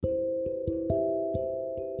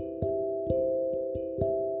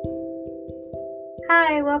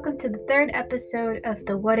Hi, welcome to the third episode of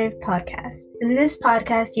the What If podcast. In this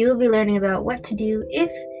podcast, you will be learning about what to do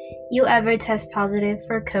if you ever test positive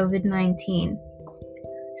for COVID-19.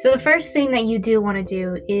 So the first thing that you do want to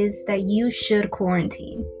do is that you should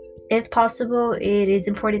quarantine. If possible, it is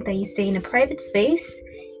important that you stay in a private space,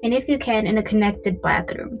 and if you can, in a connected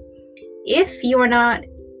bathroom. If you are not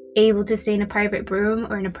able to stay in a private room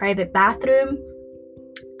or in a private bathroom,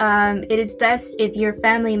 it is best if your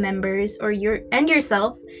family members or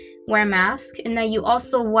yourself wear masks, and that you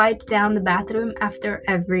also wipe down the bathroom after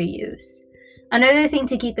every use. Another thing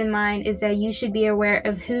to keep in mind is that you should be aware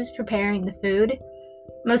of who's preparing the food.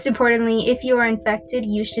 Most importantly, if you are infected,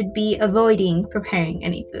 you should be avoiding preparing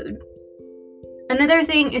any food. Another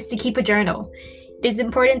thing is to keep a journal. It is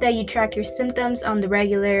important that you track your symptoms on the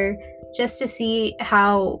regular just to see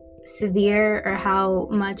how severe or how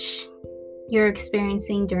much you're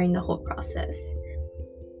experiencing during the whole process.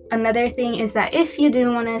 Another thing is that if you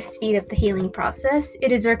do want to speed up the healing process,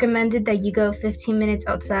 it is recommended that you go 15 minutes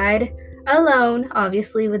outside, alone,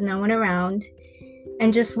 obviously with no one around,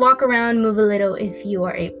 and just walk around, move a little if you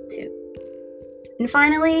are able to. And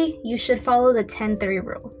finally, you should follow the 10-3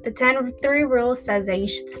 rule. The 10-3 rule says that you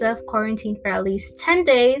should self-quarantine for at least 10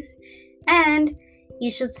 days, and you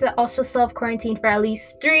should also self-quarantine for at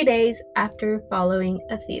least 3 days after following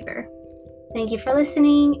a fever. Thank you for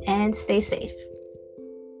listening, and stay safe.